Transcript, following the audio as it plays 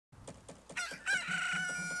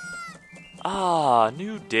Ah,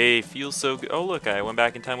 new day. Feels so good. Oh, look, I went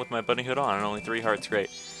back in time with my bunny hood on and only 3 hearts. Great.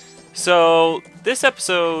 So, this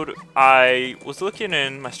episode, I was looking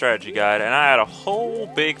in my strategy guide, and I had a whole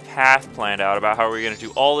big path planned out about how we were going to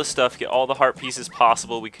do all this stuff, get all the heart pieces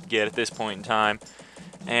possible we could get at this point in time.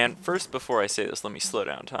 And first, before I say this, let me slow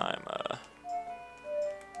down time.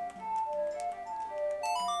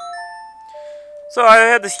 So I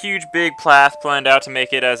had this huge big path planned out to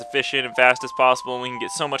make it as efficient and fast as possible, and we can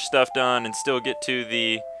get so much stuff done and still get to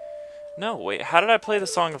the... No, wait, how did I play the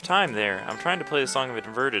Song of Time there? I'm trying to play the Song of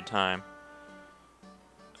Inverted Time.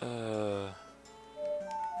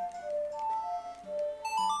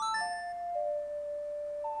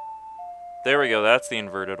 There we go, that's the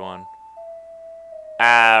inverted one.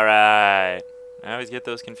 Alright. I always get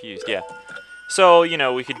those confused, yeah. So, you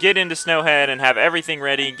know, we could get into Snowhead and have everything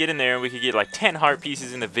ready, get in there, and we could get like 10 heart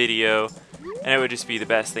pieces in the video, and it would just be the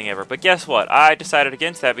best thing ever. But guess what? I decided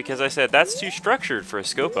against that because I said, that's too structured for a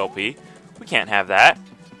scope LP. We can't have that.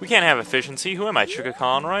 We can't have efficiency. Who am I, Chuka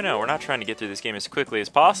Khan? I know, we're not trying to get through this game as quickly as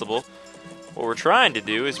possible. What we're trying to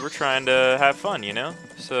do is we're trying to have fun, you know?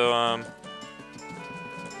 So,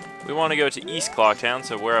 we want to go to East Clocktown,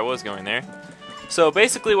 so where I was going there. So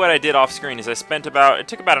basically what I did off screen is I spent it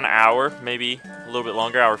took about an hour, maybe a little bit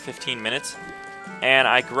longer, hour 15 minutes, and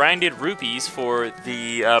I grinded rupees for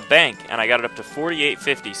the bank, and I got it up to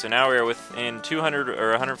 48.50, so now we're within 200 or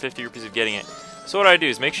 150 rupees of getting it. So what I do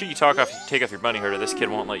is make sure you take off your bunny herd, or this kid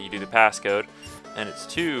won't let you do the passcode, and it's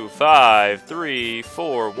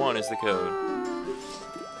 25341 is the code.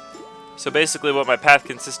 So basically what my path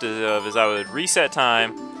consisted of is I would reset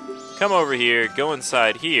time, come over here, go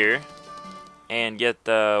inside here, and get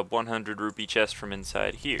the 100 rupee chest from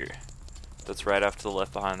inside here. That's right off to the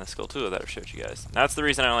left behind the Skulltula that I showed you guys. And that's the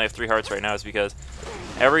reason I only have 3 hearts right now, is because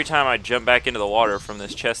every time I jump back into the water from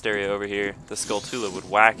this chest area over here, the Skulltula would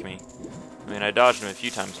whack me. I mean, I dodged him a few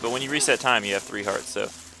times, but when you reset time, you have 3 hearts. So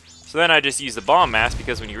then I just use the bomb mask,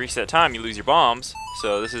 because when you reset time, you lose your bombs.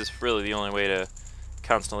 So this is really the only way to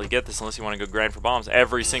constantly get this, unless you want to go grind for bombs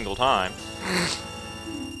every single time.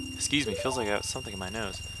 Excuse me, feels like I got something in my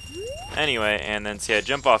nose. Anyway, and then see, I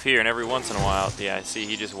jump off here, and every once in a while, yeah, I see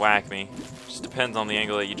he just whacked me. Just depends on the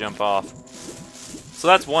angle that you jump off. So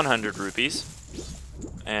that's 100 rupees.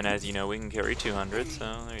 And as you know, we can carry 200,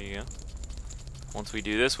 so there you go. Once we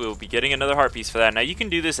do this, we'll be getting another heart piece for that. Now, you can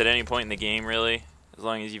do this at any point in the game, really, as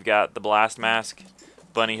long as you've got the blast mask.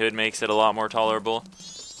 Bunny hood makes it a lot more tolerable.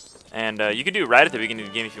 And you could do it right at the beginning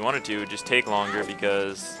of the game if you wanted to. It would just take longer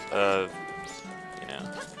because of, you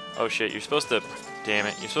know... Oh shit, you're supposed to... Damn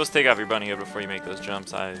it, you're supposed to take off your bunny hood before you make those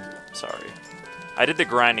jumps. I'm sorry. I did the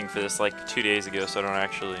grinding for this like 2 days ago, so I don't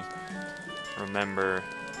actually remember.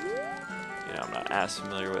 You know, I'm not as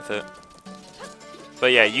familiar with it.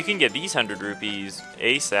 But yeah, you can get these 100 rupees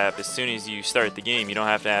ASAP as soon as you start the game. You don't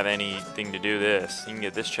have to have anything to do this. You can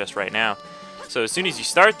get this chest right now. So as soon as you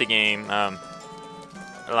start the game,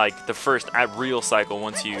 like the first real cycle,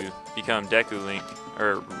 once you become Deku Link,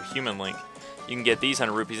 or Human Link, you can get these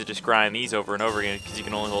 100 rupees and just grind these over and over again, because you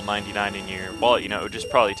can only hold 99 in your wallet. You know, it would just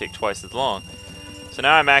probably take twice as long. So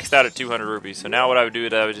now I maxed out at 200 rupees. So now what I would do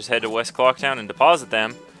is I would just head to West Clocktown and deposit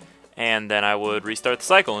them, and then I would restart the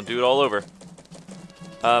cycle and do it all over.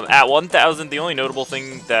 At 1,000, the only notable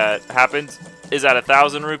thing that happens is at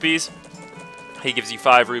 1,000 rupees, he gives you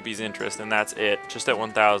 5 rupees interest, and that's it. Just at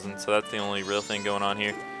 1,000, so that's the only real thing going on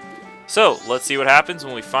here. So, let's see what happens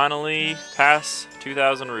when we finally pass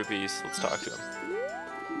 2,000 rupees. Let's talk to him.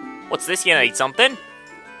 What's this? You need something?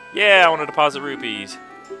 Yeah, I want to deposit rupees.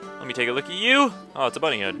 Let me take a look at you. Oh, it's a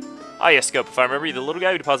bunny hood. Ah, yes, Scope. If I remember, you're the little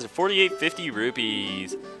guy who deposited 48.50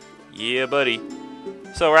 rupees. Yeah, buddy.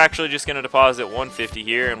 So we're actually just going to deposit 150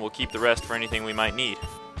 here, and we'll keep the rest for anything we might need.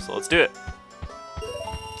 So let's do it.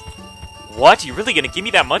 What? You really going to give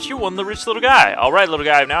me that much? You're one rich little guy. All right, little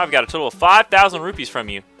guy. Now I've got a total of 5,000 rupees from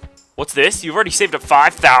you. What's this? You've already saved up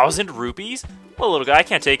 5,000 rupees? Well, little guy, I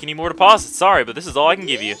can't take any more deposits. Sorry, but this is all I can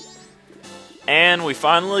give you. And we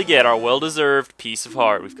finally get our well-deserved piece of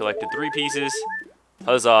heart. We've collected 3 pieces.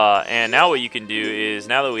 Huzzah. And now what you can do is,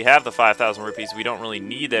 now that we have the 5,000 rupees, we don't really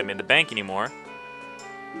need them in the bank anymore.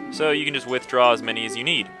 So you can just withdraw as many as you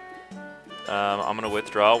need. I'm going to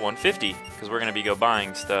withdraw 150, because we're going to be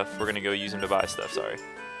buying stuff. We're going to go use them to buy stuff, sorry.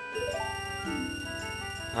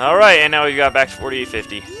 Alright, and now we've got back to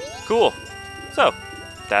 48.50. Cool. So,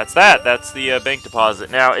 that's that. That's the bank deposit.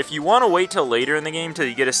 Now, if you want to wait till later in the game till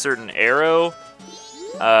you get a certain arrow,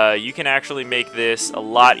 you can actually make this a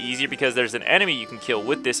lot easier, because there's an enemy you can kill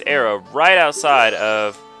with this arrow right outside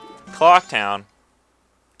of Clocktown.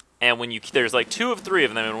 And when there's like 2 of 3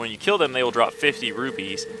 of them, and when you kill them, they will drop 50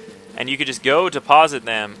 rupees. And you could just go deposit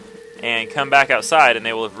them and come back outside, and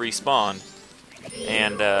they will have respawned.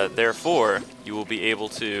 And therefore, you will be able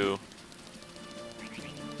to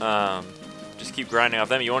just keep grinding off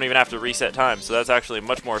them. You won't even have to reset time, so that's actually a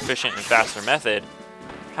much more efficient and faster method.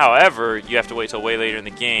 However, you have to wait till way later in the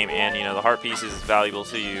game, and you know the heart piece is valuable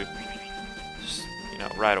to you, just, you know,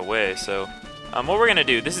 right away. So, what we're gonna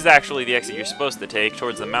do? This is actually the exit you're supposed to take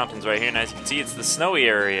towards the mountains right here. And as you can see, it's the snowy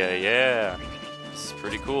area. Yeah, it's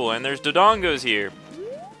pretty cool. And there's Dodongos here.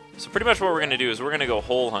 So pretty much what we're gonna do is we're gonna go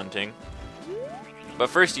hole hunting. But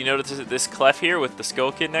first, you notice this clef here with the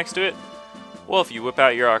Skull Kid next to it? Well, if you whip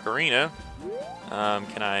out your ocarina,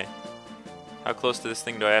 how close to this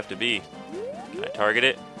thing do I have to be? Can I target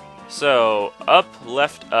it? So, up,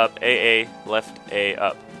 left, up, AA, left, A,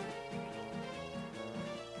 up.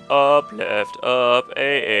 Up, left, up,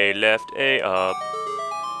 AA, left, A, up.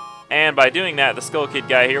 And by doing that, the Skull Kid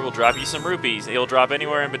guy here will drop you some rupees. He'll drop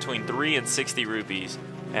anywhere in between 3 and 60 rupees.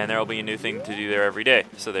 And there will be a new thing to do there every day.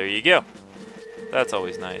 So there you go. That's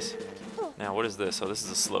always nice. Now, what is this? Oh, this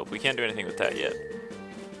is a slope. We can't do anything with that yet.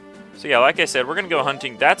 So yeah, like I said, we're going to go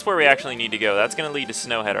hunting. That's where we actually need to go. That's going to lead to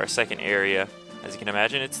Snowhead, our second area. As you can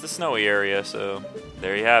imagine, it's the snowy area, so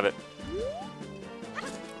there you have it.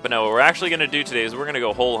 But no, what we're actually going to do today is we're going to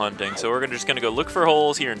go hole hunting. So we're just going to go look for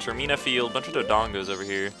holes here in Termina Field. Bunch of Dodongos over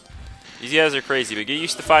here. These guys are crazy, but get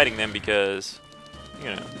used to fighting them because,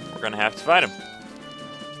 you know, we're going to have to fight them.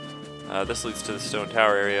 This leads to the Stone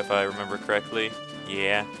Tower area, if I remember correctly.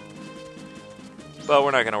 Yeah. But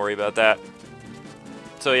we're not going to worry about that.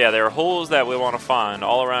 So yeah, there are holes that we want to find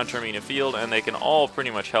all around Termina Field, and they can all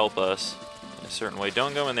pretty much help us in a certain way.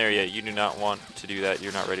 Don't go in there yet. You do not want to do that.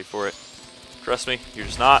 You're not ready for it. Trust me, you're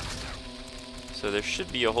just not. So there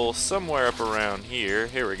should be a hole somewhere up around here.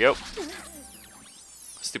 Here we go.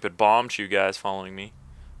 Stupid bomb chew guys following me.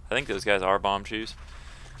 I think those guys are bomb chews.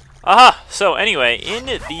 Aha! So anyway, in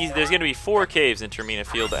these, there's going to be 4 caves in Termina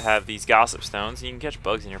Field that have these gossip stones. You can catch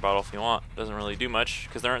bugs in your bottle if you want. Doesn't really do much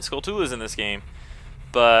because there aren't Skulltulas in this game.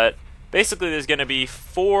 But basically, there's going to be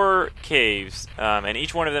 4 caves, and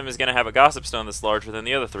each one of them is going to have a gossip stone that's larger than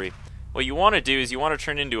the other 3. What you want to do is you want to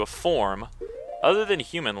turn into a form other than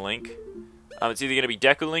Human Link. It's either going to be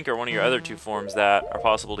Deku Link or one of your other 2 forms that are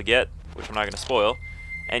possible to get, which I'm not going to spoil.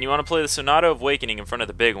 And you want to play the Sonata of Awakening in front of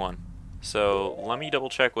the big one. So let me double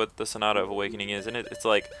check what the Sonata of Awakening is. And it's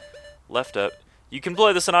like left up. You can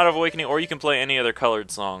play the Sonata of Awakening, or you can play any other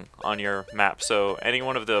colored song on your map. So any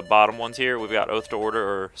one of the bottom ones here, we've got Oath to Order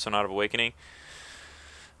or Sonata of Awakening.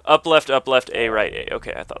 Up, left, A, right, A.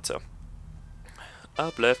 Okay, I thought so.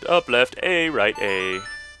 Up, left, A, right, A.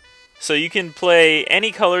 So you can play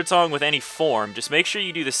any colored song with any form. Just make sure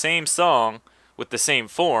you do the same song with the same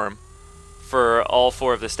form for all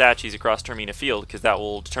 4 of the statues across Termina Field, because that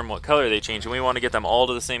will determine what color they change, and we want to get them all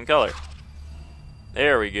to the same color.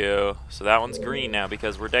 There we go. So that one's green now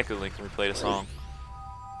because we're Deku Link and we played a song.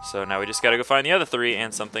 So now we just gotta go find the other 3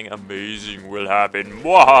 and something amazing will happen.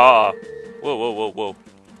 Whoa, whoa, whoa, whoa.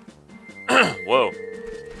 Whoa.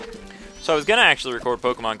 So I was gonna actually record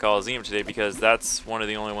Pokemon Coliseum today because that's one of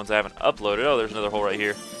the only ones I haven't uploaded. Oh, there's another hole right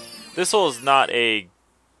here. This hole is not a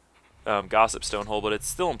Gossip Stone hole, but it's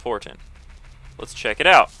still important. Let's check it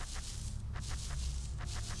out.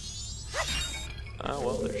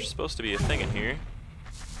 Well, there's supposed to be a thing in here.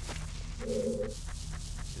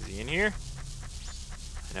 Is he in here?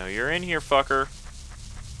 I know you're in here, fucker.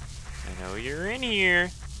 I know you're in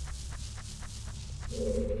here.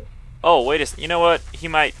 Oh, wait a second. You know what? He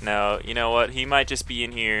might... No, you know what? He might just be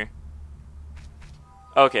in here.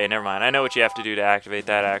 Okay, never mind. I know what you have to do to activate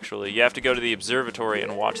that, actually. You have to go to the observatory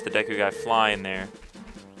and watch the Deku guy fly in there.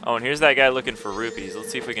 Oh, and here's that guy looking for rupees.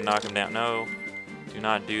 Let's see if we can knock him down. No. Do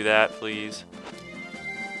not do that, please.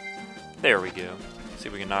 There we go. See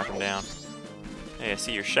if we can knock him down. Hey, I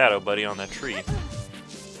see your shadow, buddy, on that tree.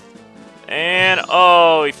 And,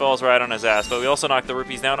 oh, he falls right on his ass. But we also knocked the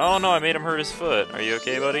rupees down. Oh, no, I made him hurt his foot. Are you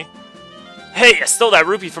okay, buddy? Hey, I stole that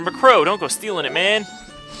rupee from a crow. Don't go stealing it, man.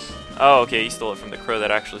 Oh, okay, he stole it from the crow that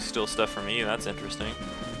actually stole stuff from you. That's interesting.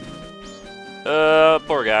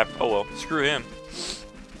 Poor guy. Oh, well, screw him.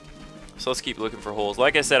 So let's keep looking for holes.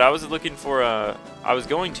 Like I said, I was looking for, I was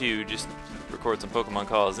going to just record some Pokemon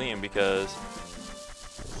Coliseum because,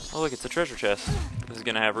 oh look, it's a treasure chest. This is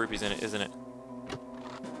gonna have rupees in it, isn't it?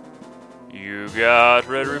 You got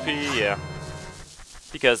red rupee? Yeah.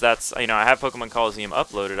 Because that's, you know, I have Pokemon Coliseum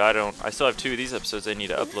uploaded. I still have 2 of these episodes I need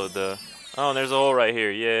to upload the, oh, and there's a hole right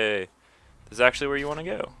here, yay. This is actually where you want to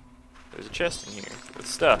go. There's a chest in here with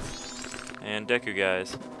stuff. And Deku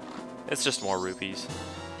guys. It's just more rupees.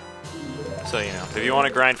 So, you know, if you want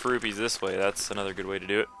to grind for rupees this way, that's another good way to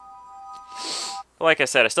do it. But like I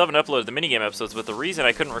said, I still haven't uploaded the minigame episodes, but the reason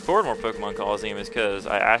I couldn't record more Pokemon Coliseum is because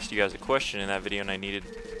I asked you guys a question in that video and I needed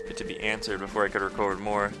it to be answered before I could record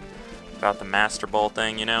more about the Master Ball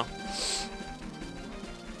thing, you know?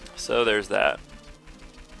 So there's that.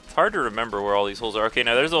 It's hard to remember where all these holes are. Okay,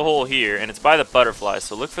 now there's a hole here, and it's by the butterflies,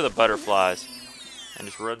 so look for the butterflies and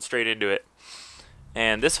just run straight into it.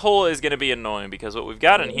 And this hole is going to be annoying because what we've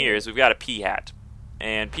got in here is we've got a P-Hat.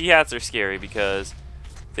 And P-Hats are scary because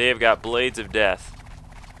they have got blades of death.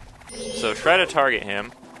 So try to target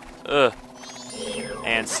him.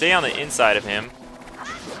 And stay on the inside of him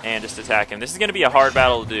and just attack him. This is going to be a hard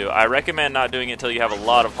battle to do. I recommend not doing it until you have a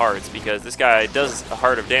lot of hearts because this guy does a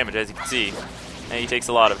heart of damage, as you can see. And he takes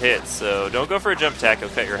a lot of hits. So don't go for a jump attack, he'll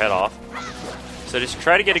cut your head off. So just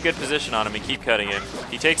try to get a good position on him and keep cutting him.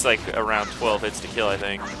 He takes like around 12 hits to kill, I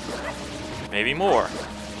think. Maybe more.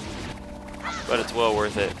 But it's well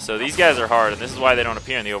worth it. So these guys are hard, and this is why they don't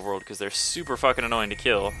appear in the overworld, because they're super fucking annoying to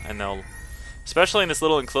kill. And they'll, especially in this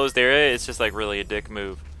little enclosed area, it's just like really a dick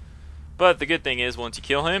move. But the good thing is, once you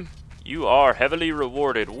kill him, you are heavily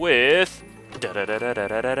rewarded with...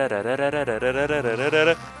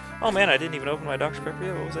 Oh man, I didn't even open my Dr. Pepper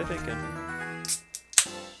yet. What was I thinking?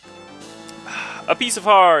 A piece of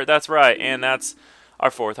heart, that's right, and that's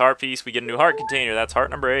our 4th heart piece. We get a new heart container, that's heart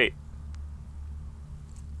number 8.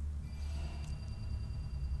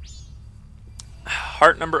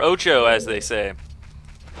 Heart number ocho, as they say.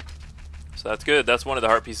 So that's good, that's one of the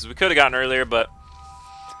heart pieces we could have gotten earlier, but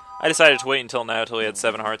I decided to wait until now, until we had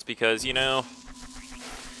 7 hearts, because, you know,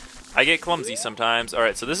 I get clumsy sometimes.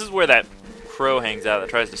 Alright, so this is where that crow hangs out that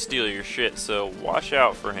tries to steal your shit, so watch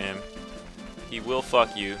out for him. He will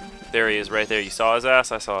fuck you. There he is right there. You saw his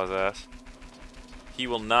ass? I saw his ass. He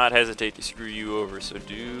will not hesitate to screw you over, so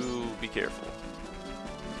do be careful.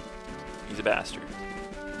 He's a bastard.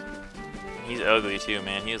 He's ugly too,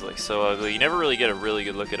 man. He is like so ugly. You never really get a really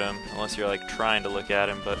good look at him unless you're like trying to look at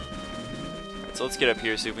him, but... Alright, so let's get up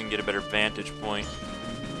here, see if we can get a better vantage point.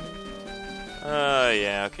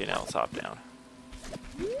 Yeah, okay, now let's hop down.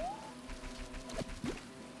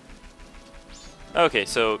 Okay,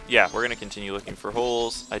 so yeah, we're going to continue looking for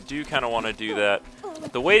holes. I do kind of want to do that.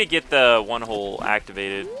 The way to get the one hole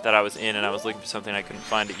activated that I was in and I was looking for something I couldn't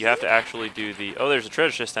find it, you have to actually do the... Oh, there's a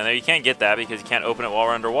treasure chest down there. You can't get that because you can't open it while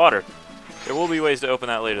we're underwater. There will be ways to open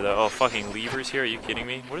that later, though. Oh, fucking levers here? Are you kidding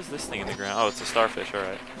me? What is this thing in the ground? Oh, it's a starfish.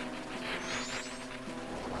 Alright.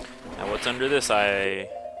 Now, what's under this, I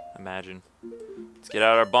imagine? Let's get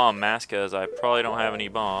out our bomb mask, because I probably don't have any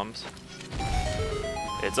bombs.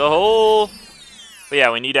 It's a hole! But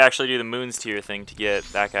yeah, we need to actually do the Moon's Tier thing to get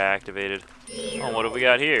that guy activated. Oh, what have we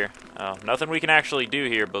got here? Oh, nothing we can actually do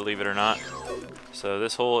here, believe it or not. So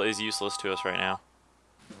this hole is useless to us right now.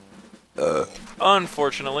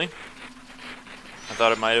 Unfortunately. I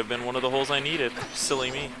thought it might have been one of the holes I needed.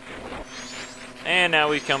 Silly me. And now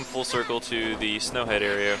we come full circle to the Snowhead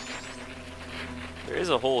area. There is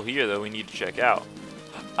a hole here, though, we need to check out.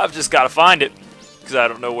 I've just got to find it, because I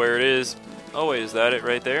don't know where it is. Oh, wait, is that it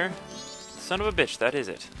right there? Son of a bitch, that is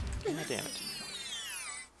it. God damn it.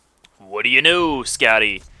 What do you know,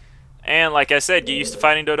 Scotty? And like I said, get used to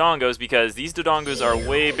fighting Dodongos because these Dodongos are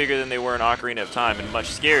way bigger than they were in Ocarina of Time and much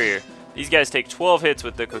scarier. These guys take 12 hits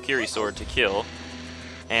with the Kokiri sword to kill.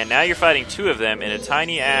 And now you're fighting 2 of them in a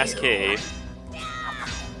tiny-ass cave.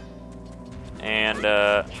 And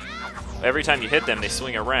every time you hit them, they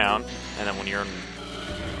swing around. And then when you're in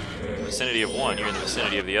the vicinity of one, you're in the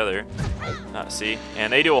vicinity of the other. See?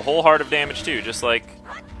 And they do a whole heart of damage too, just like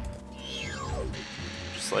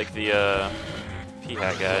the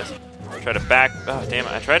P-Hat guys. Try to back... Oh, damn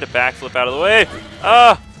it. I tried to backflip out of the way.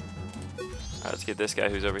 Ah! Alright, let's get this guy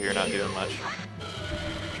who's over here not doing much.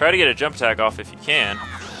 Try to get a jump attack off if you can.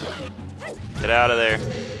 Get out of there.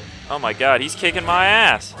 Oh my god, he's kicking my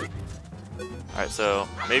ass. Alright, so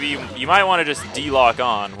maybe you might want to just D-lock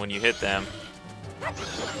on when you hit them.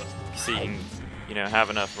 So you can, you know, have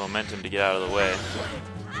enough momentum to get out of the way.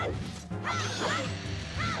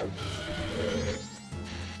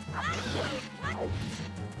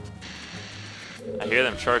 I hear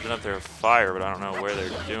them charging up their fire, but I don't know where they're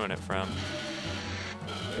doing it from.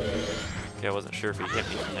 Okay, I wasn't sure if he hit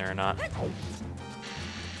me from there or not.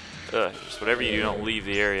 Ugh, just whatever you do, don't leave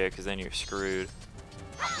the area, because then you're screwed.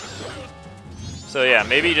 So yeah,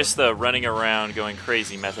 maybe just the running around going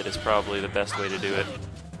crazy method is probably the best way to do it.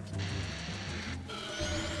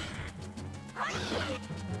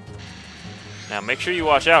 Now make sure you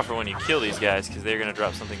watch out for when you kill these guys, because they're going to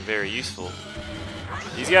drop something very useful.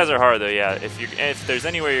 These guys are hard though, yeah. If there's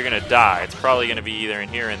anywhere you're going to die, it's probably going to be either in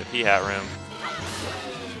here or in the P-Hat room.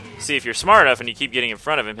 See, if you're smart enough and you keep getting in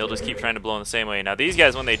front of him, he'll just keep trying to blow in the same way. Now, these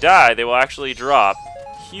guys, when they die, they will actually drop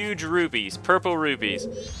huge rupees, purple rupees,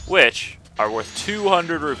 which are worth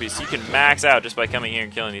 200 rupees. So you can max out just by coming here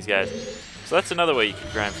and killing these guys. So that's another way you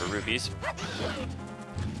can grind for rupees.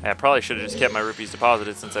 I probably should have just kept my rupees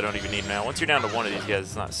deposited since I don't even need them now. Once you're down to one of these guys,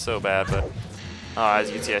 it's not so bad, but as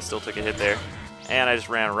you can see, I still took a hit there. And I just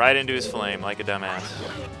ran right into his flame like a dumbass.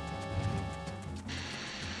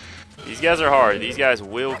 These guys are hard. These guys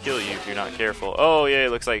will kill you if you're not careful. Oh, yeah, it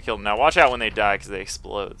looks like it killed them. Now, watch out when they die because they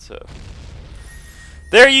explode, so...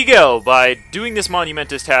 There you go. By doing this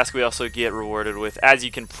monumentous task, we also get rewarded with, as you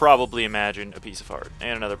can probably imagine, a piece of heart.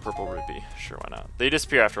 And another purple rupee. Sure, why not? They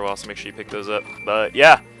disappear after a while, so make sure you pick those up. But,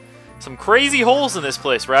 yeah. Some crazy holes in this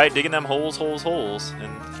place, right? Digging them holes, holes, holes.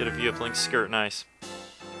 And get a view of Link's skirt. Nice.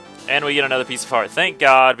 And we get another piece of heart. Thank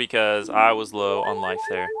God, because I was low on life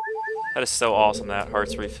there. That is so awesome, that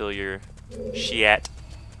hearts refill your Shia.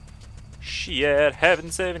 Shia,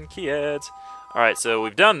 heaven 7 kids. Alright, so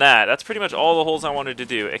we've done that. That's pretty much all the holes I wanted to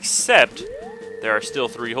do, except there are still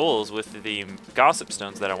 3 holes with the gossip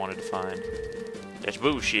stones that I wanted to find. That's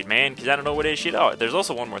bullshit, man, because I don't know what is shit. Oh, there's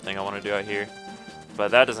also one more thing I want to do out here,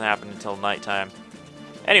 but that doesn't happen until nighttime.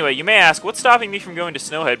 Anyway, you may ask, what's stopping me from going to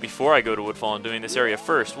Snowhead before I go to Woodfall and doing this area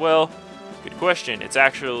first? Well, good question. It's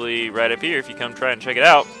actually right up here if you come try and check it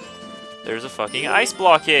out. There's a fucking ice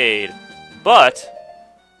blockade, but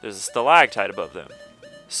there's a stalactite above them.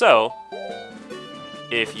 So,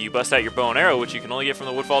 if you bust out your bow and arrow, which you can only get from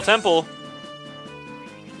the Woodfall Temple,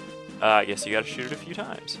 I guess you gotta shoot it a few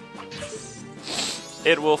times.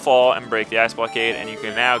 It will fall and break the ice blockade, and you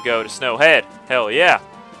can now go to Snowhead. Hell yeah.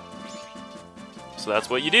 So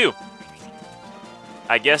that's what you do.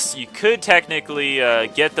 I guess you could technically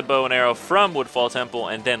get the bow and arrow from Woodfall Temple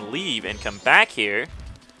and then leave and come back here.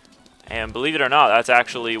 And believe it or not, that's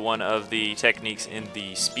actually one of the techniques in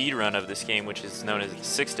the speed run of this game, which is known as the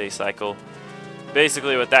 6-day cycle.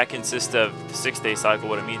 Basically, what that consists of, the 6-day cycle,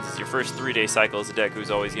 what it means is your first 3-day cycle is a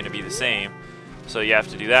Deku's always going to be the same. So you have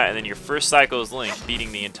to do that, and then your first cycle is Link,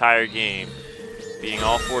 beating the entire game. Beating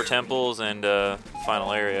all 4 temples and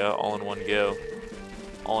final area all in one go.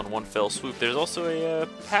 All in one fell swoop. There's also a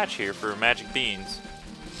patch here for magic beans.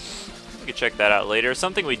 We could check that out later.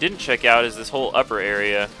 Something we didn't check out is this whole upper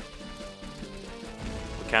area.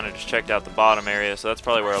 Kind of just checked out the bottom area, so that's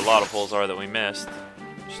probably where a lot of holes are that we missed.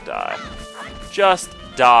 Just die. Just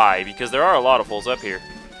die, because there are a lot of holes up here.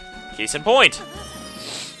 Case in point.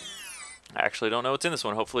 I actually don't know what's in this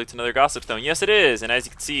one. Hopefully it's another gossip stone. Yes, it is, and as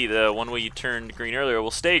you can see, the one where you turned green earlier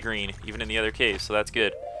will stay green, even in the other cave, so that's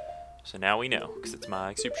good. So now we know, because it's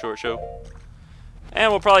my super short show. And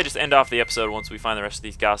we'll probably just end off the episode once we find the rest of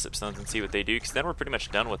these gossip stones and see what they do, because then we're pretty much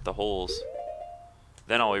done with the holes.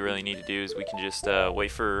 Then all we really need to do is we can just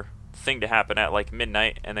wait for the thing to happen at like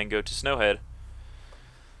midnight and then go to Snowhead.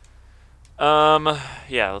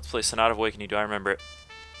 Yeah, let's play Sonata of Awakening. Do I remember it?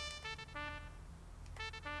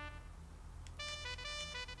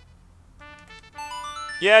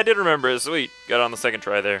 Yeah, I did remember it. Sweet. Got it on the second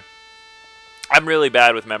try there. I'm really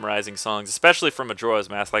bad with memorizing songs, especially from Majora's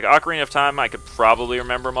Mask. Like Ocarina of Time, I could probably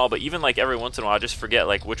remember them all, but even like every once in a while, I just forget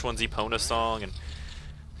like which one's Epona's song, and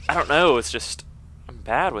I don't know. It's just I'm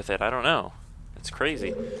bad with it. I don't know. It's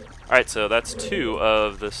crazy. Alright, so that's 2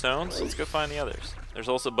 of the stones. Let's go find the others. There's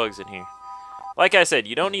also bugs in here. Like I said,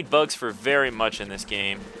 you don't need bugs for very much in this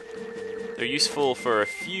game. They're useful for a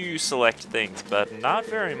few select things, but not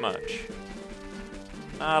very much.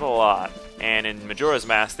 Not a lot. And in Majora's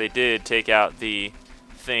Mask, they did take out the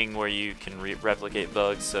thing where you can replicate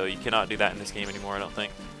bugs, so you cannot do that in this game anymore, I don't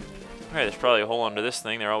think. Alright, there's probably a hole under this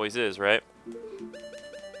thing. There always is, right?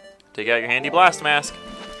 Take out your handy blast mask.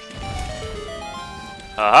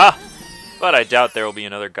 Aha! But I doubt there will be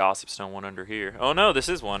another gossip stone one under here. Oh no, this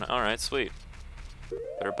is one. Alright, sweet.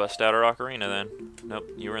 Better bust out our ocarina then. Nope,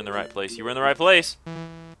 you were in the right place. You were in the right place!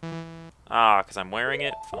 Ah, because I'm wearing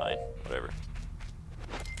it? Fine, whatever.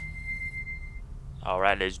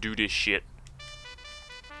 Alright, let's do this shit.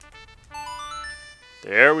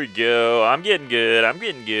 There we go. I'm getting good. I'm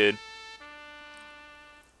getting good.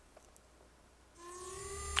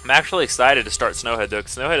 I'm actually excited to start Snowhead, though,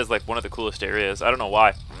 because Snowhead is like one of the coolest areas. I don't know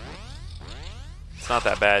why. It's not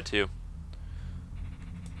that bad, too.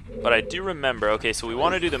 But I do remember, okay, so we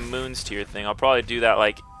want to do the Moons tier thing. I'll probably do that,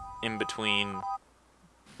 like, in between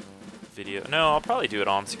video. No, I'll probably do it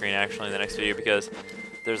on screen, actually, in the next video, because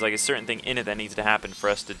there's, like, a certain thing in it that needs to happen for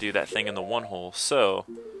us to do that thing in the one hole. So,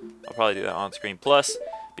 I'll probably do that on screen. Plus,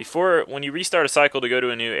 when you restart a cycle to go to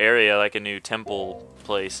a new area, like a new temple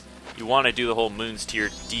place, you want to do the whole Moons Tier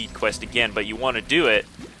D quest again, but you want to do it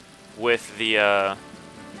with the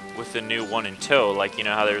with the new one in tow. Like, you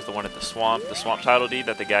know how there's the one at the swamp title deed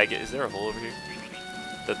that the guy gets. Is there a hole over here?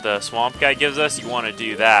 That the swamp guy gives us? You want to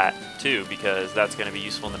do that too, because that's going to be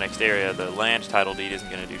useful in the next area. The land title deed isn't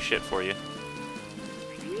going to do shit for you.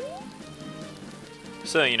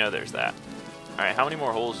 So, you know, there's that. Alright, how many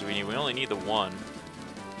more holes do we need? We only need the one.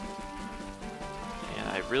 And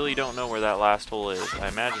I really don't know where that last hole is. I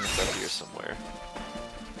imagine it's up here somewhere.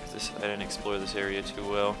 I didn't explore this area too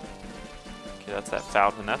well. Okay, that's that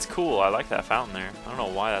fountain. That's cool. I like that fountain there. I don't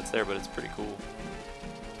know why that's there, but it's pretty cool.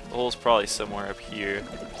 The hole's probably somewhere up here.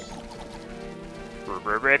 Yeah,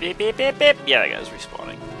 that guy's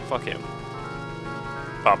respawning. Fuck him.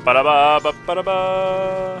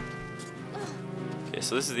 Okay,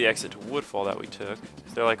 so this is the exit to Woodfall that we took.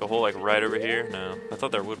 Is there like a hole like right over here? No. I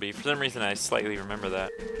thought there would be. For some reason I slightly remember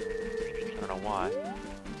that. I don't know why.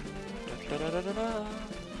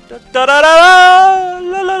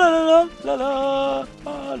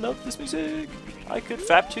 I love this music. I could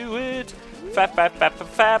fap to it. Fap, fap, fap, fap,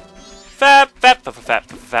 fap, fap, fap, fap,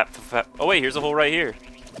 fap, fap. Oh wait, here's a hole right here.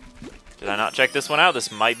 Did I not check this one out?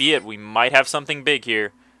 This might be it. We might have something big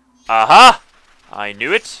here. Aha! I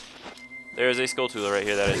knew it. There's a skull tooler right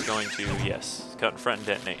here that is going to, yes, cut in front and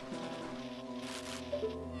detonate.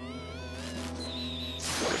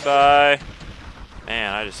 Goodbye.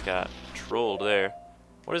 Man, I just got trolled there.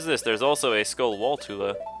 What is this? There's also a skull wall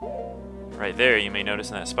tula right there, you may notice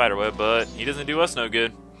in that spider web, but he doesn't do us no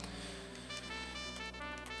good.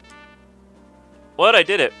 What? I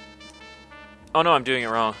did it. Oh no, I'm doing it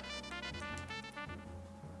wrong.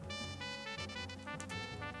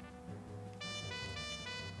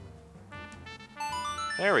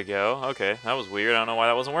 There we go. Okay, that was weird. I don't know why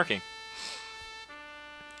that wasn't working.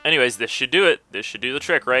 Anyways, this should do it. This should do the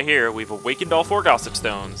trick right here. We've awakened all 4 Gossip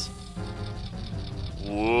Stones.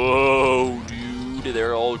 Whoa, dude.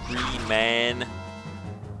 They're all green, man.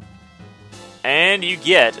 And you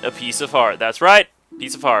get a piece of heart. That's right.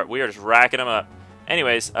 Piece of heart. We are just racking them up.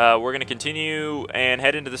 Anyways, we're going to continue and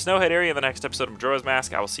head into the Snowhead area in the next episode of Majora's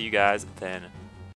Mask. I will see you guys then.